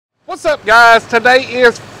What's up, guys? Today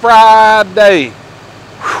is Friday.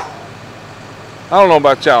 Whew. I don't know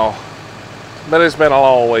about y'all, but it's been a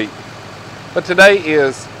long week. But today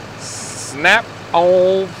is Snap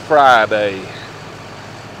on Friday.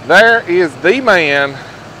 There is the man.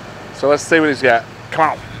 So let's see what he's got.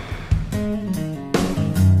 Come on.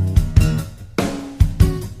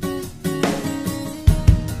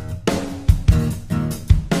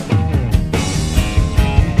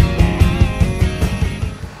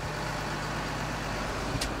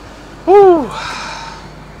 Whew.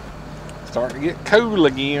 Starting to get cool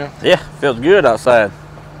again. Yeah, feels good outside.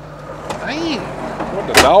 Dang, what,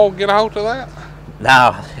 the dog get a hold of that?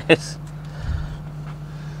 No, it's...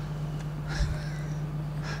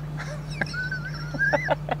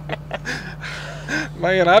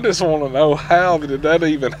 Man, I just want to know, how did that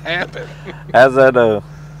even happen? I was at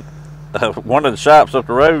one of the shops up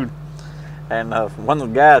the road, and one of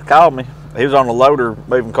the guys called me. He was on the loader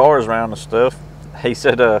moving cars around and stuff. He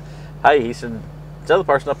said, hey, he said, the other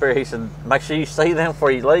person up here, he said, make sure you see them before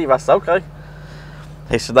you leave. I said, okay.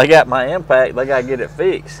 He said, they got my impact, they got to get it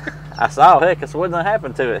fixed. I said, oh, heck, I said, what done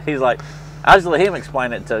happened to it? He's like, I just let him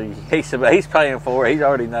explain it to you. He said, but he's paying for it, he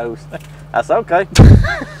already knows. I said, okay.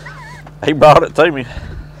 He brought it to me,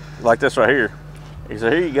 like this right here. He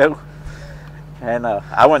said, here you go. And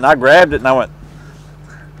I went and I grabbed it and I went,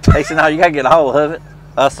 he said, no, you got to get a hold of it.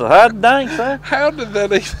 I said, hot dang, son. How did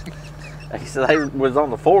that even... He said he was on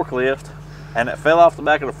the forklift and it fell off the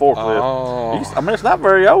back of the forklift. Oh. I mean, it's not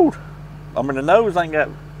very old. I mean, the nose ain't got,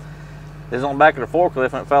 it's on the back of the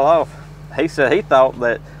forklift and it fell off. He said he thought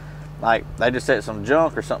that, like, they just set some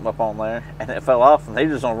junk or something up on there and it fell off and he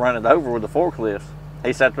just gonna run it over with the forklift.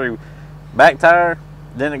 He sat through back tire,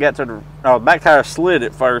 then it got to the, no, back tire slid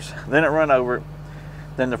at first, then it run over it,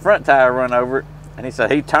 then the front tire run over it, and he said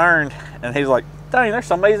he turned and he's like, dang, there's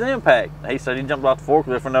some amazing impact. He said he jumped off the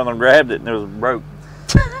forklift and then grabbed it and it was broke.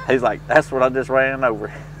 He's like, that's what I just ran over.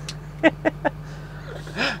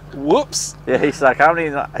 Whoops. Yeah, he's like, I'm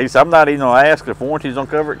not even gonna ask if warranty's gonna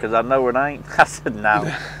cover it because I know it ain't. I said,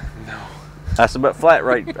 no. No. I said, but flat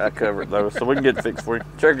rate I cover it though, so we can get it fixed for you.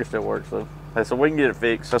 Trigger still works though. I said, we can get it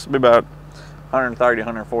fixed. That's be about 130,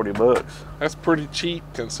 140 bucks. That's pretty cheap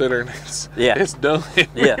considering it's done.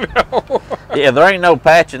 Yeah. You know? Yeah, there ain't no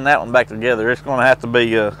patching that one back together. It's gonna have to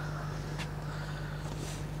be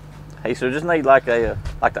he said just need like the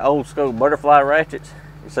old school butterfly ratchets.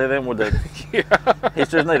 You see them with the Yeah. He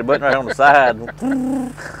just need a button right on the side.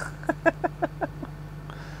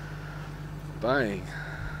 Dang.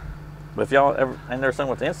 But if y'all ever ain't never seen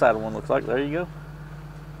what the inside of one looks like, there you go.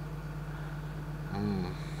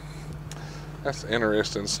 That's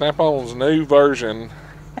interesting. Snap-on's new version,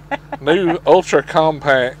 new ultra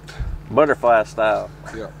compact Butterfly style.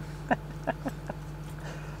 Yeah.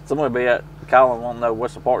 Somebody be at calling won't know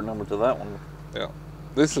what's the part number to that one. Yeah.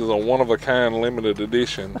 This is a one-of-a-kind limited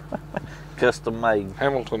edition. Custom made.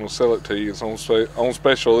 Hamilton will sell it to you. It's on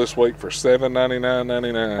special this week for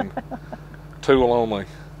 $7.99.99. Tool only.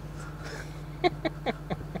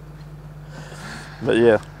 But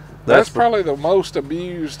yeah. That's probably the most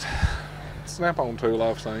abused Snap-on tool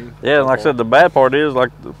I've seen. Yeah, and like I said, the bad part is,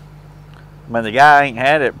 like, I mean, the guy ain't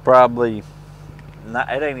had it probably,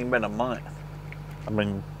 it ain't even been a month. I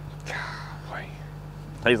mean, golly.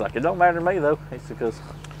 He's like, it don't matter to me, though. He said, because...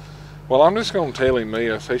 Well, I'm just going to tell him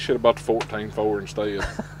this. He should have bought the 14.4 instead.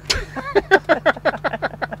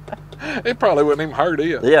 It probably wouldn't even hurt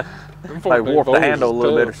it. Yeah. They warped the handle a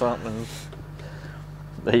little bit or something.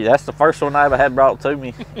 That's the first one I ever had brought to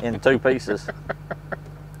me in 2 pieces.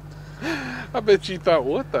 I bet you thought,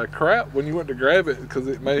 what the crap, when you went to grab it, because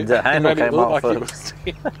it made the handle came off. Like it was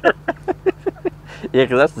tender. Yeah,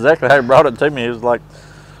 because that's exactly how he brought it to me. He was like,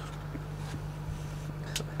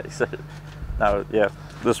 he said, no, yeah,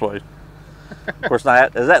 this way. Of course, now,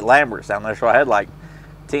 there's that Lambert's down there, so I had like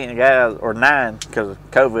 10 guys, or 9, because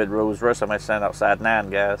of COVID rules. The rest of them had stand outside, 9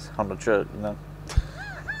 guys on the truck, you know.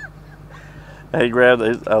 And he grabbed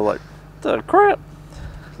it. I was like, the crap.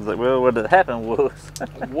 I was like, well, what had happened was.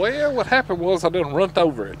 Well, what happened was I done run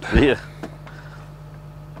over it. Yeah.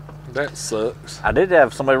 That sucks. I did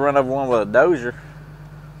have somebody run over one with a dozer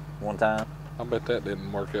one time. I bet that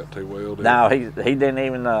didn't work out too well, did No, it? he didn't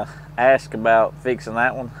even ask about fixing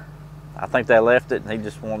that one. I think they left it, and he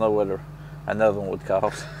just wanted to know what another one would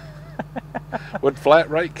cost. Would flat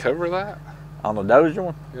rate cover that? On the dozer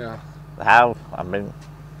one? Yeah. I mean,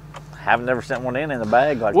 I've never sent one in the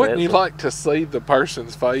bag like that. Wouldn't you like to see the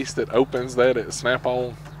person's face that opens that at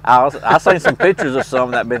Snap-on? I've seen some pictures of some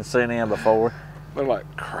that been sent in before. They're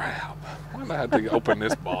like, crap, why did I have to open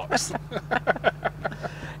this box?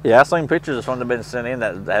 Yeah, I seen pictures of some that have been sent in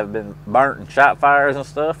that have been burnt and shot fires and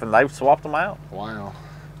stuff, and they've swapped them out. Wow.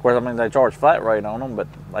 Of course, I mean, they charge flat rate on them, but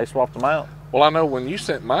they swapped them out. Well, I know when you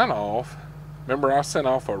sent mine off, remember I sent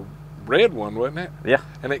off a red one, wasn't it? Yeah.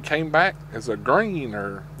 And it came back as a green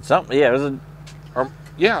or something. Yeah, it was a.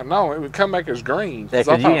 Yeah, no, it would come back as green. Yeah,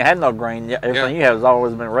 because you ain't had no green. Everything you have has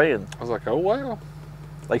always been red. I was like, oh well.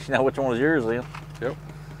 At least you know which one was yours then. Yep.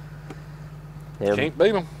 Yeah. Can't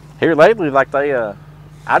beat them. Here lately, like they,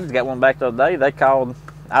 I just got one back the other day. They called.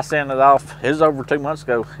 I sent it off. It was over 2 months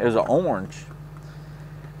ago. It was an orange,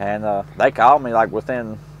 and they called me like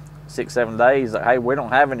within 6-7 days. Like, hey, we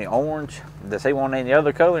don't have any orange. Does he want any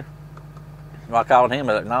other color? Well, I called him.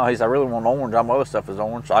 Like, no, he said I really want orange. All my other stuff is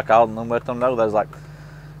orange. So I called them and let them know. They was like,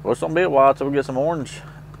 well, it's gonna be a while till we get some orange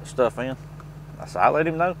stuff in. I said, I'll let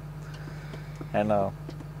him know. And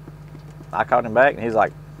I called him back, and he's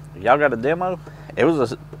like, y'all got a demo? It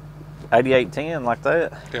was a 8810 like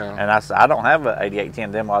that. Yeah. And I said, I don't have an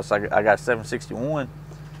 8810 demo. I said, I got 761.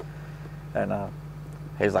 And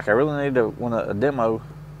he's like, I really need a demo.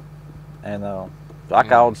 And so I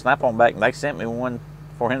called Snapon back, and they sent me one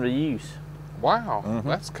for him to use. Wow,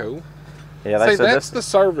 that's cool. Yeah, they said that's the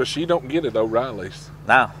service you don't get at O'Reilly's.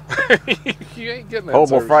 No. You ain't getting that Horrible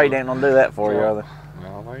service. Freight ain't gonna do that for you, are they?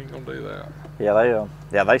 No, they ain't gonna do that.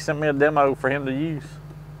 Yeah, they sent me a demo for him to use.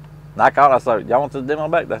 And I called. I said, y'all want this demo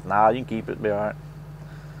back? They said, nah, you can keep it. Be all right.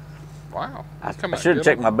 Wow. I should have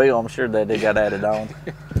checked my bill. I'm sure that it got added on.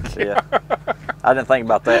 Yeah. I didn't think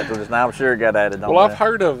about that till just now. I'm sure it got added on. Well, I've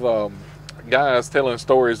heard of guys telling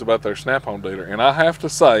stories about their Snap-on dealer, and I have to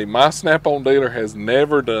say, my Snap-on dealer has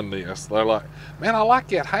never done this. They're like, man, I like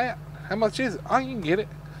that hat. How much is it? Oh, you can get it.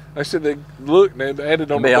 They said they looked and they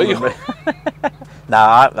added on the bill. No,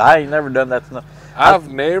 I ain't never done that.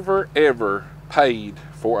 I've never, ever paid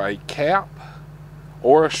for a cap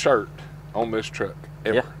or a shirt on this truck,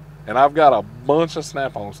 ever. Yeah. And I've got a bunch of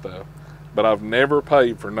Snap-on stuff, but I've never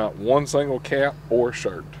paid for not one single cap or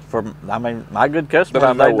shirt. I mean, my good customers, that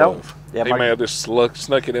I know they don't. Of. Yeah, he may have just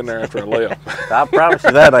snuck it in there after I left. I promise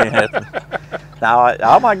you that ain't happening. Now,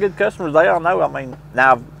 all my good customers, they all know. I mean,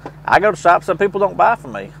 now, I go to shops, some people don't buy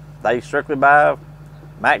from me. They strictly buy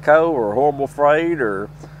Matco or Horrible Freight or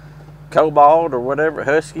Cobalt or whatever,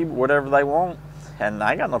 Husky, whatever they want. And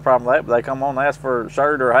I ain't got no problem with that, but they come on and ask for a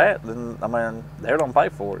shirt or a hat, then, I mean, they're going to pay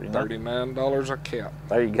for it, you know? $39 a cap.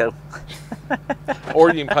 There you go.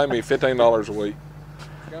 Or you can pay me $15 a week.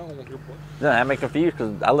 Go on, good boy. Yeah, I'm confused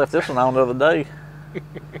because I left this one on the other day.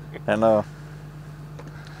 And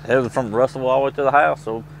it was from Russellville all the way to the house,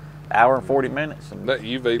 so hour and 40 minutes. And that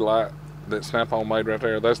UV light that Snap-on made right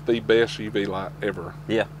there, that's the best UV light ever.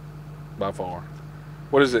 Yeah. By far.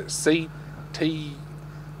 What is it? CT...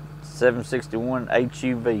 761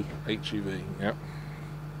 HUV. HUV, yep.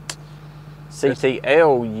 CTL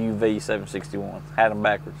UV 761. Had them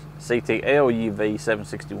backwards. CTL UV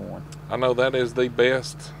 761. I know that is the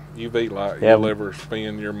best UV light you'll ever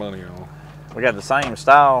spend your money on. We got the same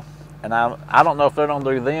style, and I don't know if they're going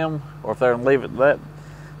to do them or if they're going to leave it that.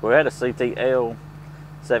 We had a CTL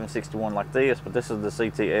 761 like this, but this is the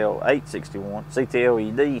CTL 861.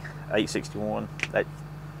 CTLED 861. That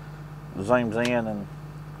zooms in and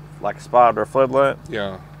like a spot or a floodlight.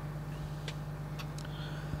 Yeah.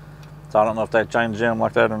 So I don't know if they change them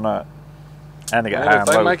like that or not. And they got high if and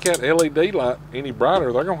they low. make that LED light any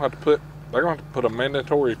brighter, they're gonna have to put a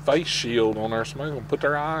mandatory face shield on there. Somebody's gonna put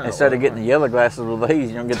their eye. Instead of getting the yellow glasses with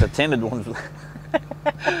these, you're gonna get the tinted ones.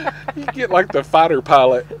 You get like the fighter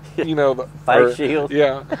pilot, you know, the face shield.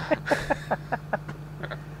 Yeah.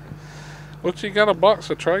 What, you got a box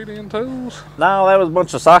of trade-in tools? No, that was a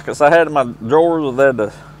bunch of sockets I had in my drawers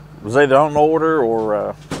that was either on order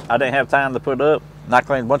or I didn't have time to put up. And I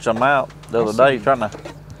cleaned a bunch of them out the other day trying to...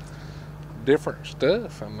 Different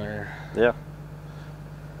stuff in there. Yeah.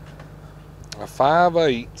 A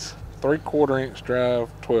 5/8, 3/4 inch drive,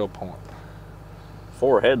 12-point.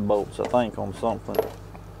 4 head bolts, I think, on something.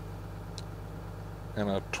 And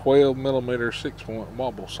a 12mm 6-point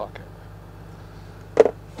wobble socket.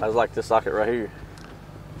 I was like this socket right here.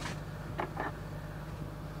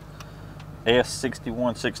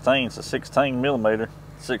 S6116, it's a 16mm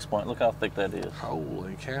 6-point. Look how thick that is.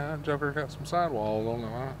 Holy cow, Joker got some sidewalls on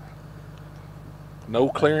it, huh? No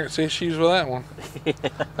clearance issues with that one.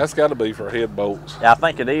 That's got to be for head bolts. Yeah, I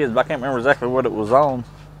think it is, but I can't remember exactly what it was on.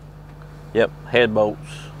 Yep, head bolts.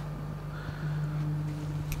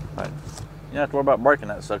 Right. You don't have to worry about breaking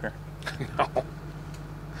that sucker. No.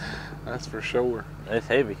 That's for sure. It's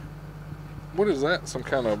heavy. What is that? Some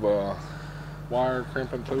kind of wire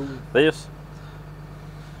crimping tool? This?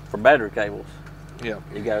 For battery cables. Yeah.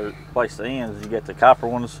 You got to place the ends. You get the copper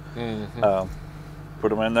ones. Mm-hmm. put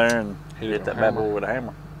them in there and hit that bad boy hammer. with a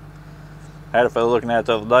hammer. I had a fellow looking at it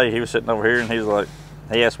the other day. He was sitting over here and he was like,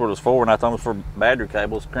 he asked what it was for, and I told him it was for battery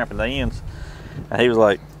cables, crimping the ends. And he was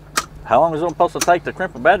like, how long is it supposed to take to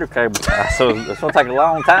crimp a battery cable? I said, it's going to take a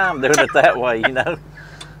long time doing it that way, you know.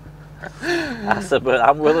 I said, but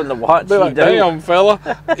I'm willing to watch you like, do it. Damn, fella,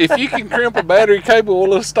 if you can crimp a battery cable,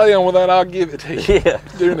 we'll stay on with that. I'll give it to you. Yeah.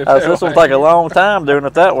 Doing it I said, it's going to take a long time doing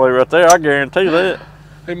it that way right there. I guarantee that.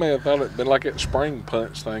 He may have thought it'd been like that spring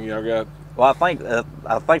punch thing y'all got. Well, I think that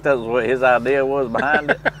was what his idea was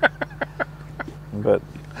behind it. But,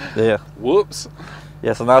 yeah. Whoops.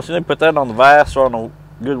 Yeah, so now you need to put that on the vise or on a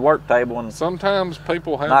good work table and Sometimes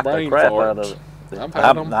people have knock the brain crap farts. out of it. I've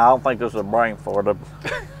had them. No, I don't think there's a brain fart.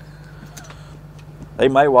 He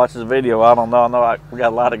may watch this video. I don't know. I know we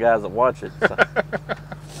got a lot of guys that watch it. So.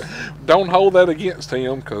 Don't hold that against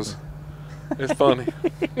him, because it's funny.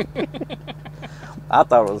 I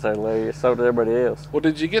thought it was hilarious. So did everybody else. Well,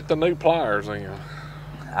 did you get the new pliers in?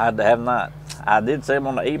 I have not. I did see them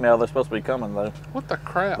on the email. They're supposed to be coming though. What the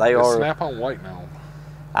crap? They are. Snap-on waiting on.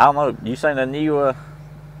 I don't know. You seen the new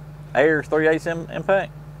Air 3/8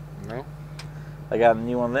 impact? No. They got a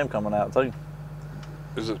new one of them coming out too.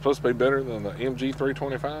 Is it supposed to be better than the MG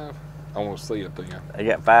 325? I want to see it then. They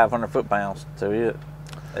got 500 foot-pounds to it.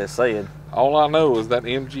 It said. All I know is that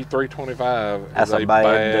MG 325 That's is a a bad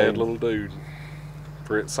bad dude. little dude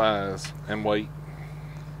for its size and weight.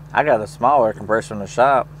 I got a small air compressor in the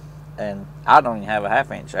shop, and I don't even have a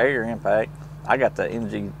 1/2-inch air impact. I got the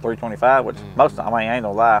MG 325, which most of them, I ain't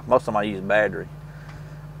gonna lie, most of them I use battery.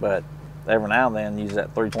 But every now and then use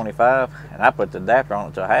that 325, and I put the adapter on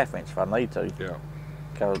it to a 1/2-inch if I need to. Yeah.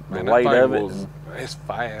 Because the Man, weight that of thing it. was, it's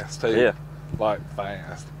fast too. Yeah. Like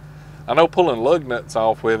fast. I know pulling lug nuts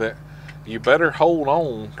off with it, you better hold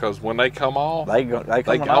on, because when they come off, They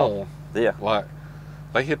coming off. gone. Yeah. Like,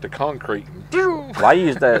 they hit the concrete and Well, I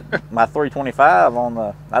used my 325 on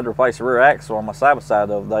the, I'd replace the rear axle on my side-by-side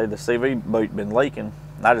the other day. The CV boot been leaking.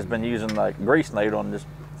 And I just been using the grease needle and just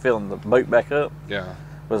filling the boot back up. yeah.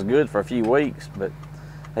 It was good for a few weeks, but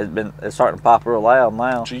it's starting to pop real loud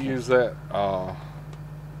now. Did you use that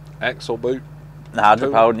axle boot? No, I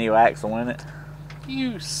just hold a new axle in it.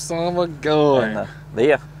 You son of a gun. And,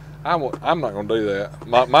 yeah. I'm not going to do that.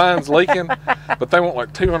 Mine's leaking, but they want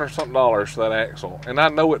like $200-something for that axle. And I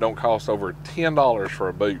know it don't cost over $10 for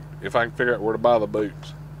a boot if I can figure out where to buy the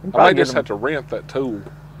boots. I might just have to rent that tool.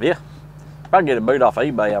 Yeah. Probably get a boot off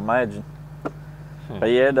eBay, I imagine.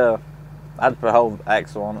 But yeah, I'd put a whole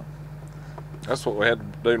axle on it. That's what we had to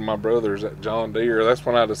do to my brothers at John Deere. That's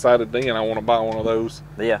when I decided then I want to buy one of those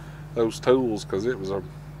tools, because it was a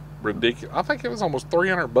ridiculous. I think it was almost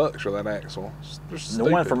 $300 for that axle. The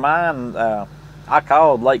one for mine, I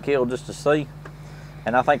called Lake Hill just to see,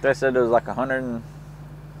 and I think they said it was like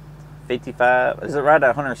 155. Is it right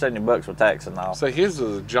at $170 with tax and all? So his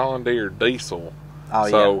is a John Deere diesel. Oh,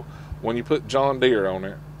 so when you put John Deere on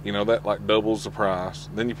it, you know, that like doubles the price.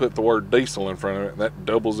 Then you put the word diesel in front of it, that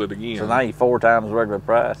doubles it again. So now you 4 times the regular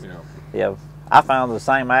price. Yeah. Yeah. I found the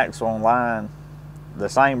same axle online, the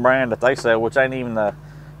same brand that they sell, which ain't even the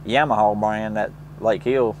Yamaha brand, at Lake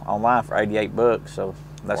Hill online for $88. So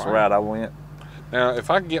that's the route I went. Now, if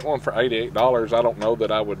I could get one for $88, I don't know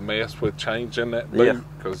that I would mess with changing that boot,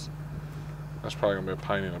 because that's probably gonna be a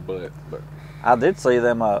pain in the butt. But I did see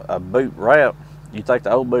them a boot wrap. You take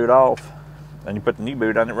the old boot off, and you put the new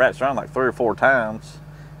boot on. It wraps around like 3 or 4 times,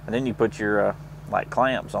 and then you put your like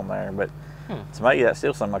clamps on there. But to me, that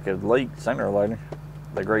still seemed like it would leak sooner or later.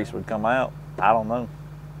 The grease would come out. I don't know.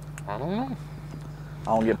 I don't know. I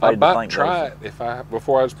don't get paid to think. Try it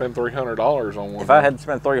before I spend $300 on one. If I had to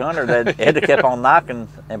spend $300, it'd have kept on knocking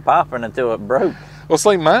and popping until it broke. Well,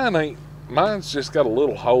 see, mine's just got a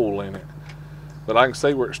little hole in it, but I can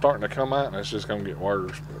see where it's starting to come out, and it's just gonna get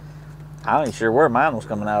worse. But I ain't sure where mine was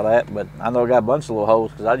coming out at, but I know I got a bunch of little holes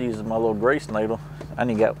because I used my little grease needle. I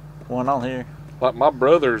ain't got one on here. Like my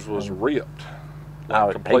brother's was ripped,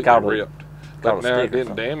 like completely ripped. But now it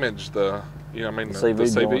didn't damage the, the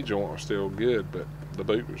CV joint was still good, but the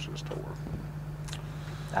boot was just tore.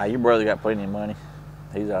 Your brother got plenty of money.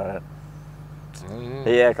 He's all right.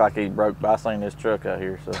 He act like he broke, but I seen this truck out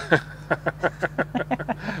here, so.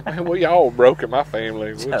 Man, we all broke in my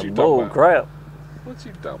family. What you bull talking about? crap. What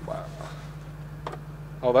you talking about?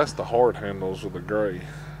 Oh, that's the hard handles with the gray.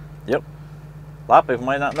 Yep. A lot of people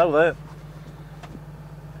may not know that.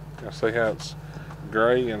 I see how it's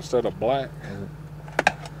gray instead of black.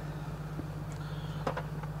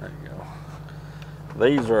 There you go.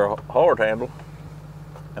 These are hard handle,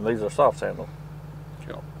 and these are soft handle.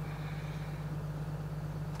 Yep.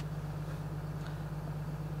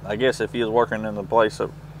 I guess if you was working in the place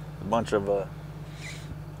of a bunch of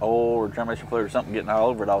oil or transmission fluid or something getting all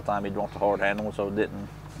over it all the time, he'd want the hard handle so it didn't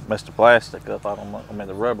mess the plastic up. I mean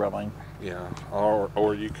the rubber, I mean. Yeah,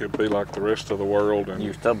 or you could be like the rest of the world and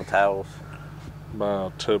use tub of towels. Buy a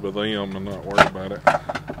tub of them and not worry about it.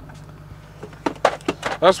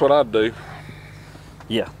 That's what I'd do.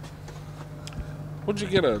 Yeah. Would you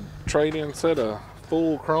get a trade-in set of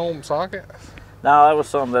full chrome sockets? No, that was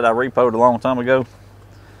something that I repoed a long time ago.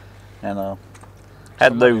 And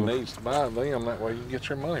had Somebody to do. needs to buy them, that way you can get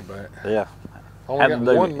your money back. Yeah. Only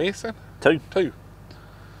got one missing? Two. Two.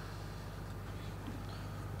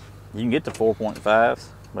 You can get the 4.5s,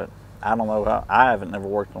 but I don't know how. I haven't never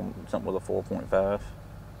worked on something with a 4.5.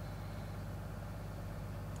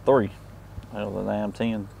 3. Well, the damn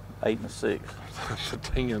 10, 8, and a 6. The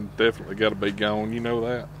 10 definitely got to be gone. You know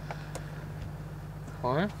that.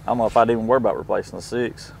 Well, I don't know if I'd even worry about replacing the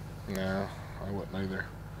 6. no, I wouldn't either.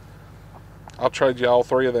 I'll trade you all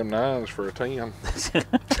 3 of them 9s for a 10.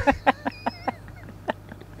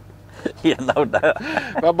 Yeah, no doubt.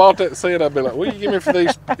 If I bought that set, I'd be like, "Will you give me for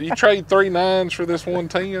these? You trade 3 9s for this 1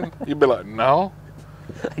 10?" You'd be like, "No,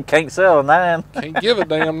 Can't sell a 9. can't give a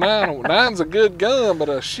damn 9. 9's a good gun, but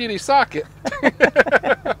a shitty socket."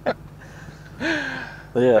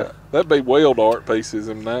 Yeah. That'd be weld art pieces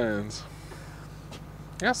in 9s.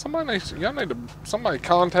 Yeah, y'all need to somebody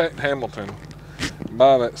contact Hamilton and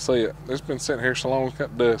buy that set. It's been sitting here so long, it's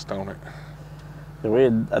got dust on it.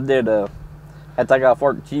 I did had to take off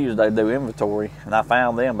work Tuesday to do inventory, and I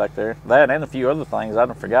found them back there. That and a few other things I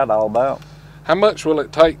done forgot all about. How much will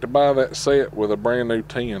it take to buy that set with a brand new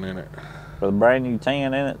 10 in it? With a brand new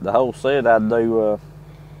 10 in it, the whole set, I'd do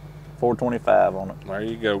 $425 on it. There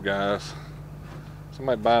you go, guys.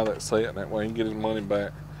 Somebody buy that set, and that way he can get his money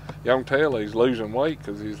back. Y'all can tell he's losing weight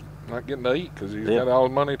because he's not getting to eat because he's got all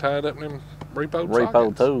his money tied up in them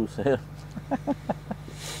repo tools, yeah.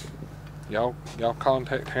 Y'all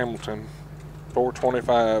contact Hamilton,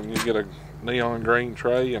 $425, and you get a neon green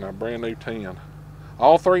tray and a brand new 10.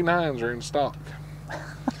 All 3 9s are in stock.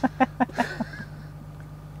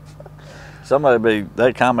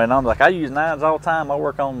 They comment on like, I use 9s all the time. I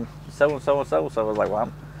work on so and so and so. So I was like,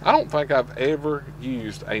 well, I don't think I've ever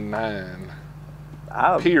used a 9.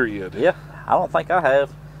 Period. Yeah, I don't think I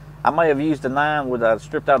have. I may have used a 9 with I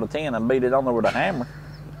stripped out a 10 and beat it on there with a hammer.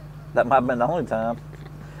 That might have been the only time.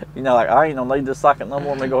 You know, like, I ain't gonna need this socket no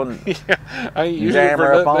more. Let me go and yeah, I ain't used it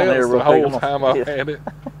for nothing else the whole time I've had it.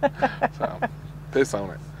 So, piss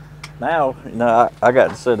on it. Now, you know, I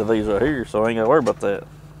got a set of these right here, so I ain't gotta worry about that.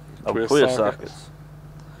 Twist sockets.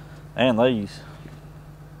 And these.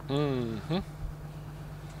 Mm-hmm.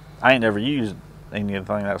 I ain't never used anything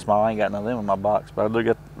that small. I ain't got none of them in my box, but I do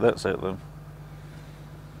got that set though.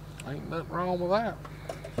 Ain't nothing wrong with that.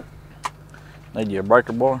 Need you a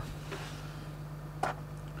breaker bar?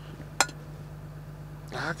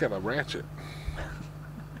 I got a ratchet.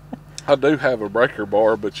 I do have a breaker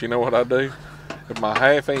bar, but you know what I do? If my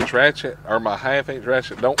 1/2-inch ratchet or my 1/2-inch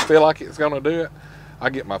ratchet don't feel like it's gonna do it, I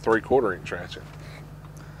get my 3/4-inch ratchet.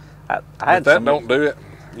 If that don't do it,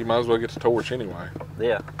 you might as well get the torch anyway.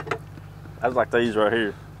 Yeah. I was like these right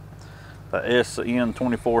here. The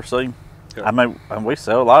SN24C. Yep. I mean, and we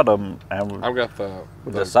sell a lot of them. And I've got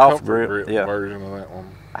the soft grip version of that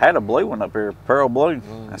one. I had a blue one up here, pearl blue.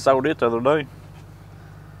 I sold it the other day.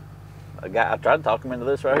 I tried to talk him into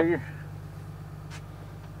this right here.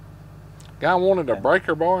 Guy wanted a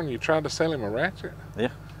breaker bar and you tried to sell him a ratchet? Yeah.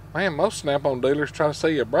 Man, most Snap-on dealers try to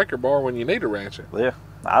sell you a breaker bar when you need a ratchet. Yeah.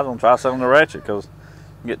 I was going to try selling the ratchet because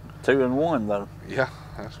you get 2 in 1 though. Yeah,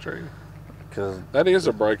 that's true. Cause that is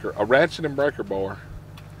a ratchet and breaker bar.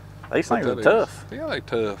 These things are tough. Yeah, they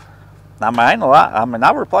tough. I mean, ain't a lot. I mean,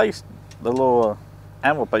 I replaced the little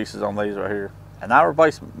ammo pieces on these right here. And I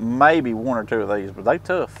replaced maybe 1 or 2 of these, but they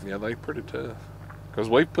tough. Yeah, they pretty tough. Because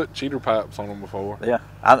we've put cheater pipes on them before. Yeah,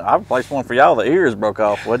 I replaced one for y'all. The ears broke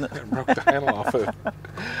off, wasn't it? It broke the handle off of it.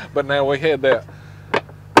 But now we had that,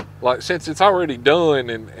 like, since it's already done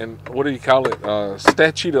and what do you call it?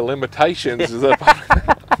 Statute of limitations is up.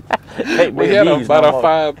 We had about a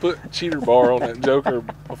 5-foot cheater bar on that Joker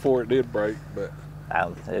before it did break. But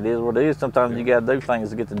it is what it is. Sometimes you got to do things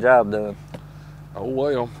to get the job done. Oh,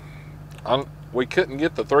 well. We couldn't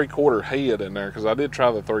get the 3/4 head in there because I did try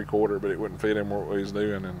the 3/4, but it wouldn't fit in what we was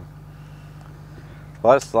doing, and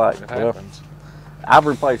well, that's like it happens. I've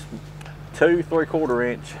replaced 2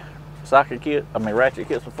 3/4-inch ratchet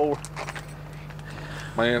kits before.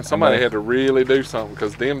 Man, somebody had to really do something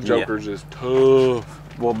because them Jokers is tough.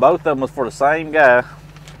 Well, both of them was for the same guy,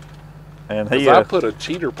 and I put a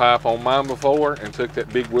cheater pipe on mine before and took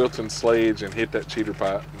that big Wilson sledge and hit that cheater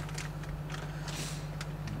pipe.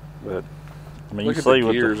 But I mean, look you at see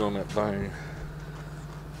the gears on that thing.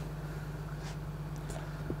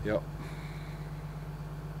 Yep.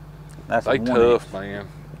 That's They a 1 tough, inch. man.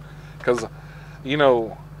 Because, you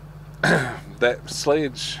know, that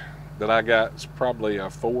sledge that I got is probably a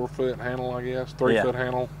 4-foot handle, I guess, 3-foot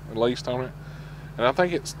handle at least on it, and I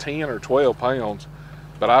think it's 10 or 12 pounds.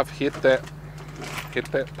 But I've hit that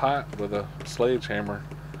pipe with a sledgehammer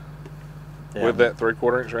with that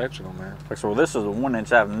 3/4 inch ratchet on there. So this is a 1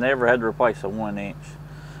 inch. I've never had to replace a 1 inch,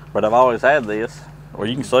 but I've always had this. Well,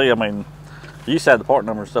 you can see, I mean, you used to have the part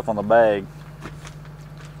number and stuff on the bag,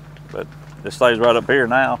 but it stays right up here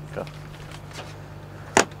now.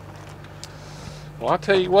 Well, I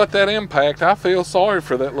tell you what, that impact, I feel sorry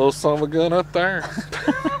for that little son of a gun up there.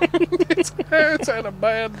 it's had a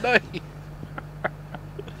bad day.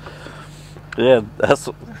 Yeah, that's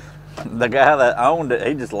the guy that owned it.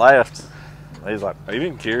 He just laughed. He's like, He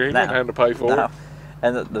didn't care. He didn't have to pay for it.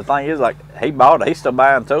 And the thing is, like, he bought it. He's still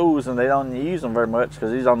buying tools, and they don't use them very much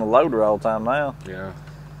because he's on the loader all the time now. Yeah.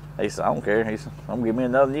 He said, I don't care. He said, I'm gonna give me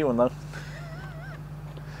another new one though.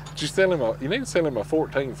 Did you sell him you need to sell him a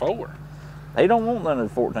 14.4. He don't want none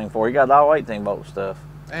of the 14.4. He got all 18 volt stuff.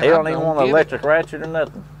 Man, He don't even want an electric ratchet or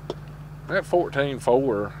nothing. That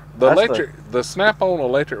 14.4, That's the Snap-on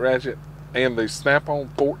electric ratchet and the Snap-on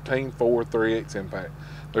 14.4 3/8 impact.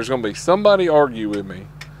 There's going to be somebody argue with me,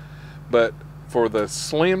 but for the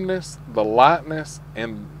slimness, the lightness,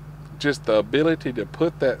 and just the ability to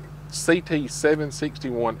put that CT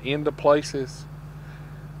 761 into places,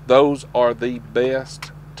 those are the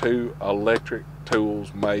best 2 electric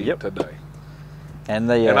tools made today. And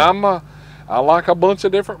they And I like a bunch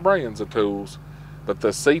of different brands of tools, but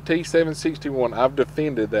the CT 761, I've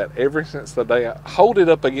defended that ever since the day I hold it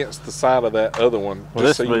up against the side of that other one,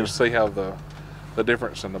 just so you see how the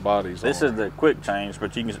difference in the bodies. This is the quick change,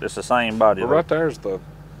 but you can, it's the same body. Well, right there's the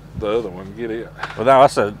other one. Get it? Well, no,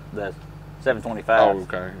 that's the 725. Oh,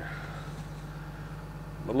 okay.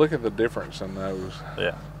 But look at the difference in those.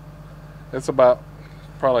 Yeah. It's about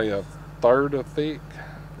probably a third of thick.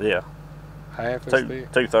 Yeah. Half as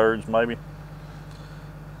thick. 2/3 maybe.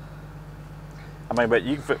 I mean, but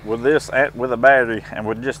you can fit with this with a battery and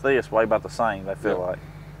with just this weigh about the same. I feel like.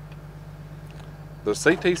 The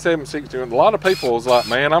CT 761. A lot of people was like,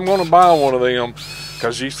 "Man, I'm going to buy one of them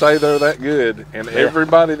because you say they're that good." And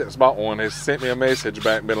everybody that's bought one has sent me a message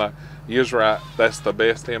back and been like, "You're right. That's the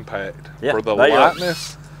best impact for the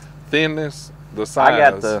lightness, thinness, the size." I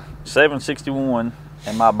got the 761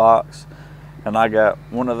 in my box, and I got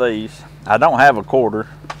one of these. I don't have a quarter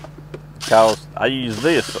because I use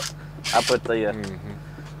this. I put the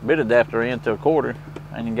bit adapter into a quarter,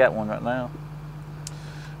 and you got one right now.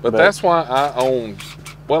 But that's why I own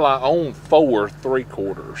 4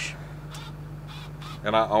 3/4,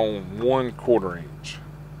 and I own 1 1/4 inch.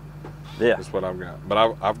 Yeah, that's what I've got.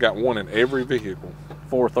 But I've got one in every vehicle.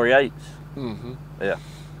 4 3/8. Yeah,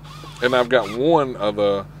 and I've got one of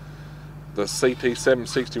the CT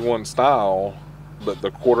 761 style, but the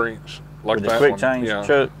 1/4 inch like with that the quick one. change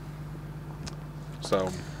truck. So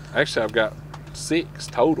actually, I've got 6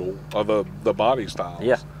 total of the body styles.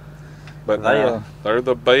 Yeah. But they're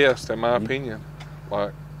the best in my opinion.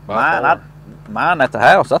 Like mine at the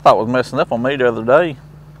house, I thought was messing up on me the other day,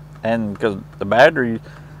 and because the battery,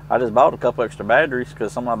 I just bought a couple extra batteries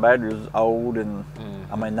because some of my batteries is old and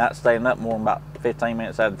I mean not staying up more than about 15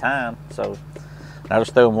 minutes at a time. So I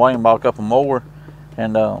just threw them away and bought a couple more,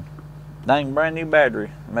 and dang brand new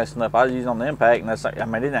battery messing up. I was using on the impact, and that's like, I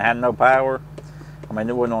mean it didn't have no power. I mean,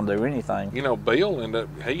 it wouldn't want to do anything. You know, Bill ended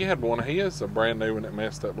up, he had one of his, a brand new one that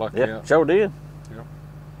messed up like that. Yeah, sure did. Yeah.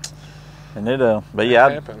 And it, but yeah,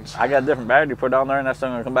 happens. I got a different battery put on there, and that's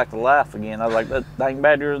going to come back to life again. I was like, that dang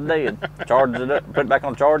battery was dead. Charged it up, put it back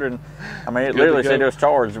on charger, and I mean, it literally said it was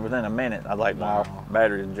charged within a minute. I was like, no,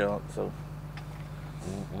 battery is junk. So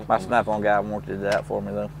my Snap-on guy warranted that for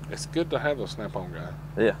me, though. It's good to have a Snap-on guy.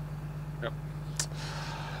 Yeah. Yep.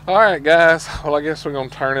 All right, guys. Well, I guess we're going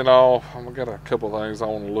to turn it off. I've got a couple of things I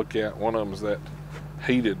want to look at. One of them is that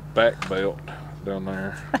heated back belt down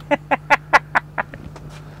there.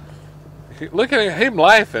 Look at him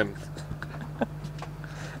laughing.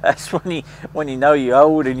 That's when you know you're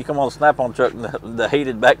old and you come on a Snap-on truck and the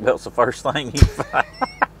heated back belt's the first thing you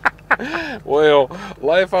find. Well,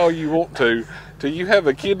 laugh all you want to. Do you have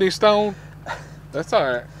a kidney stone? That's all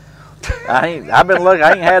right. I've been looking.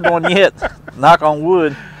 I ain't had one yet. Knock on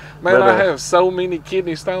wood. Man, but, I have so many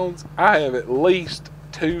kidney stones. I have at least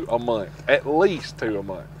 2 a month. At least 2 a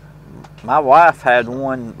month. My wife had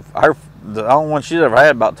one. The only one she's ever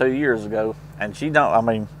had about 2 years ago, and she don't. I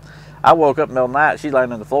mean, I woke up in the middle of the night. She's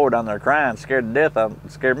laying on the floor down there crying, scared to death.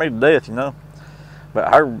 Scared me to death, you know.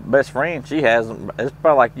 But her best friend, she has them. It's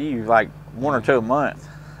probably like you, like 1 or 2 a month.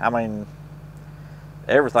 I mean,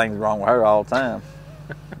 everything's wrong with her all the time.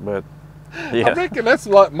 But yeah, I reckon that's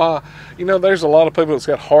like there's a lot of people that's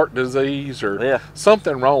got heart disease or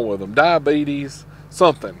something wrong with them, diabetes,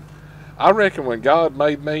 something. I reckon when God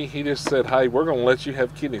made me, he just said, hey, we're going to let you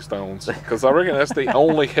have kidney stones. Because I reckon that's the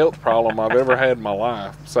only health problem I've ever had in my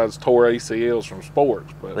life, besides tore ACLs from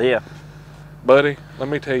sports. But yeah. Buddy, let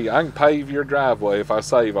me tell you, I can pave your driveway if I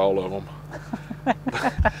save all of them.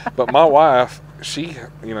 But my wife, she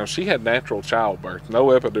had natural childbirth, no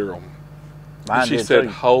epidural. Mine she did said, too.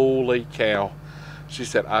 holy cow. She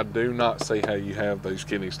said, I do not see how you have these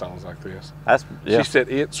kidney stones like this. She said,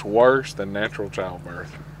 it's worse than natural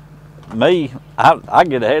childbirth. Me, I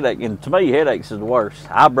get a headache, and to me, headaches is the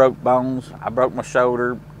worst. I broke bones. I broke my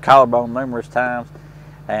shoulder, collarbone numerous times,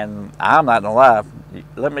 and I'm not gonna lie.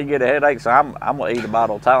 Let me get a headache, so I'm gonna eat a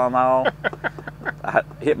bottle of Tylenol. I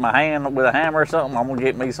hit my hand with a hammer or something. I'm gonna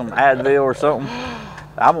get me some Advil or something.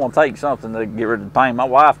 I'm gonna take something to get rid of the pain. My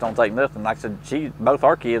wife don't take nothing. Like I said, both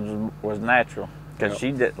our kids was natural, because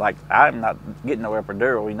she did. Like, I'm not getting no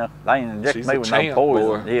epidural. They ain't injecting me with no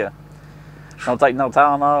poison. Boy. Yeah. Don't take no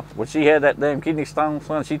Tylenol. When she had that damn kidney stone,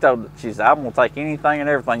 son, she said, I'm going to take anything and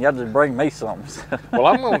everything. Y'all just bring me something. Well,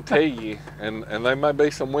 I'm going to tell you, and there may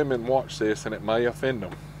be some women watch this, and it may offend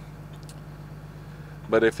them.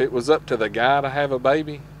 But if it was up to the guy to have a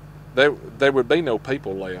baby, there would be no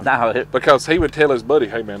people left. No, because he would tell his buddy,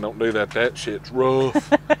 hey, man, don't do that. That shit's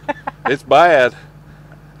rough. It's bad.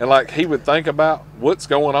 And, like, he would think about what's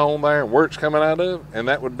going on there and where it's coming out of, and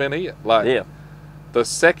that would have been it. Like, the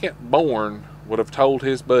second born would have told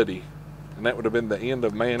his buddy, and that would have been the end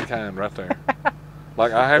of mankind right there.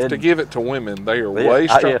 Like, I have to give it to women. They are way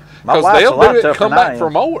strong. Because they'll do it and come back for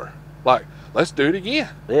more. Like, let's do it again.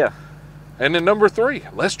 Yeah. And then number 3,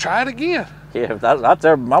 let's try it again. Yeah, I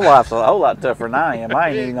tell my wife's a whole lot tougher than I am. I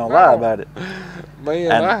ain't even gonna lie about it.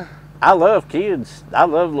 Man, I love kids. I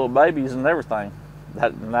love little babies and everything.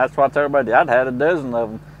 That's what I tell everybody. I'd had a dozen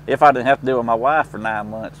of them if I didn't have to deal with my wife for 9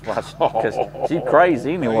 months. Because she's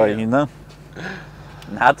crazy anyway, And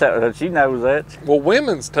I tell her, she knows that. Well,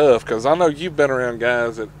 women's tough, because I know you've been around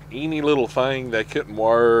guys that any little thing they couldn't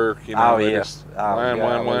work. Just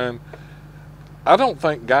whine. I don't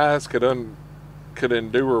think guys could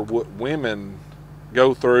endure what women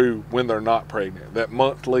go through when they're not pregnant. That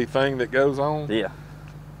monthly thing that goes on. Yeah.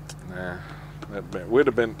 Nah, we'd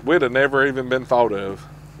have never even been thought of.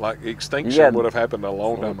 Like, extinction would have happened a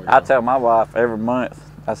long time ago. I tell my wife every month,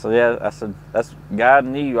 I said, that's God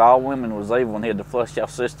knew all women was evil and he had to flush your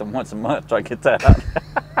system once a month to get that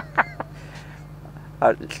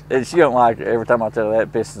out. And she don't like it. Every time I tell her that,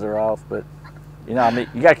 it pisses her off. But, you got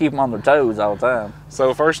to keep them on their toes all the time. So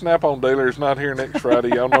if our Snap-on dealer is not here next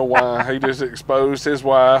Friday, y'all know why. He just exposed his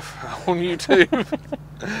wife on YouTube.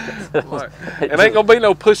 It ain't going to be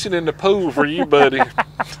no pushing in the pool for you, buddy.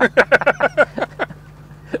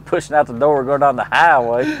 Pushing out the door, going down the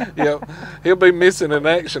highway. Yep, he'll be missing in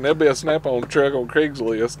action. There'll be a Snap-on truck on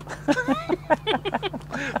Craigslist.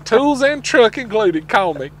 Tools and truck included.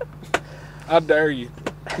 Call me. I dare you.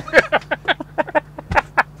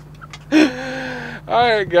 All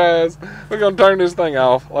right, guys, we're gonna turn this thing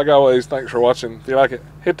off. Like always, thanks for watching. If you like it,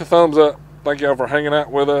 hit the thumbs up. Thank y'all for hanging out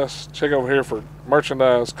with us. Check over here for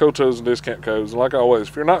merchandise, codes, and discount codes. And like always,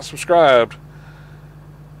 if you're not subscribed,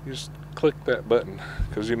 you just click that button,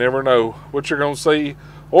 because you never know what you're going to see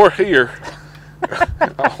or hear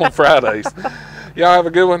on Fridays. Y'all have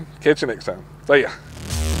a good one. Catch you next time. See ya.